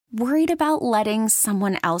Worried about letting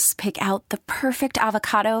someone else pick out the perfect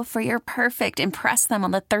avocado for your perfect impress them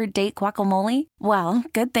on the third date guacamole? Well,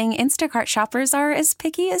 good thing Instacart shoppers are as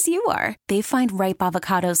picky as you are. They find ripe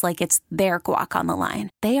avocados like it's their guac on the line.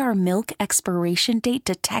 They are milk expiration date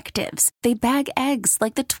detectives. They bag eggs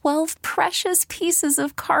like the 12 precious pieces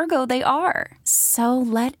of cargo they are. So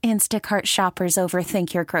let Instacart shoppers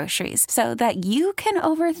overthink your groceries so that you can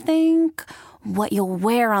overthink what you'll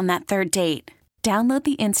wear on that third date. Download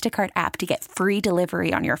the Instacart app to get free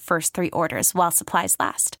delivery on your first 3 orders while supplies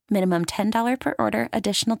last. Minimum $10 per order.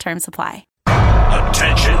 Additional terms apply.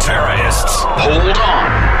 Attention terrorists. Hold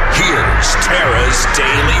on. Here's Tara's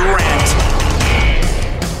Daily Rant.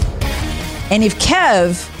 And if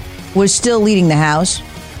Kev was still leading the House,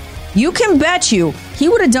 you can bet you he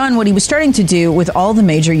would have done what he was starting to do with all the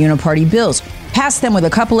major uniparty bills. Passed them with a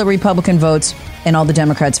couple of Republican votes and all the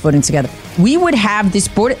Democrats voting together. We would have this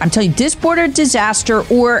border, I'm telling you, this border disaster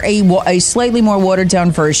or a slightly more watered down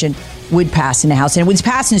version would pass in the House. And it would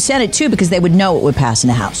pass in the Senate, too, because they would know it would pass in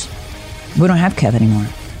the House. We don't have Kev anymore.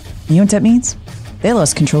 You know what that means? They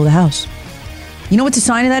lost control of the House. You know what the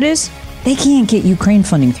sign of that is? They can't get Ukraine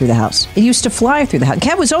funding through the House. It used to fly through the House.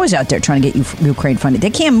 Kev was always out there trying to get Ukraine funding. They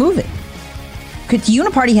can't move it. Because the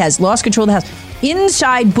Uniparty has lost control of the House.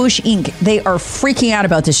 Inside Bush Inc., they are freaking out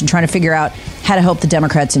about this and trying to figure out how to help the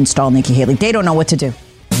Democrats install Nikki Haley. They don't know what to do.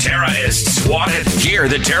 Terrorists swatted. Hear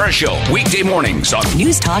the Tara Show weekday mornings on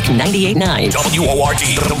News Talk 98.9.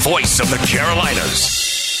 WORD, the voice of the Carolinas.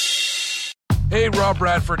 Hey, Rob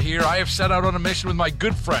Bradford here. I have set out on a mission with my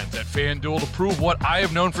good friends at FanDuel to prove what I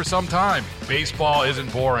have known for some time. Baseball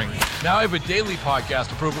isn't boring. Now I have a daily podcast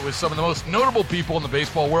to prove it with some of the most notable people in the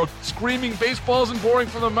baseball world, screaming baseball isn't boring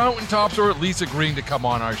from the mountaintops, or at least agreeing to come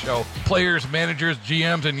on our show. Players, managers,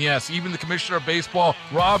 GMs, and yes, even the commissioner of baseball,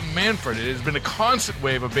 Rob Manfred. It has been a constant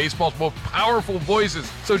wave of baseball's most powerful voices.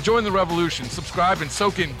 So join the revolution. Subscribe and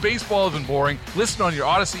soak in Baseball Isn't Boring. Listen on your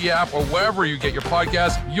Odyssey app or wherever you get your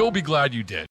podcasts. You'll be glad you did.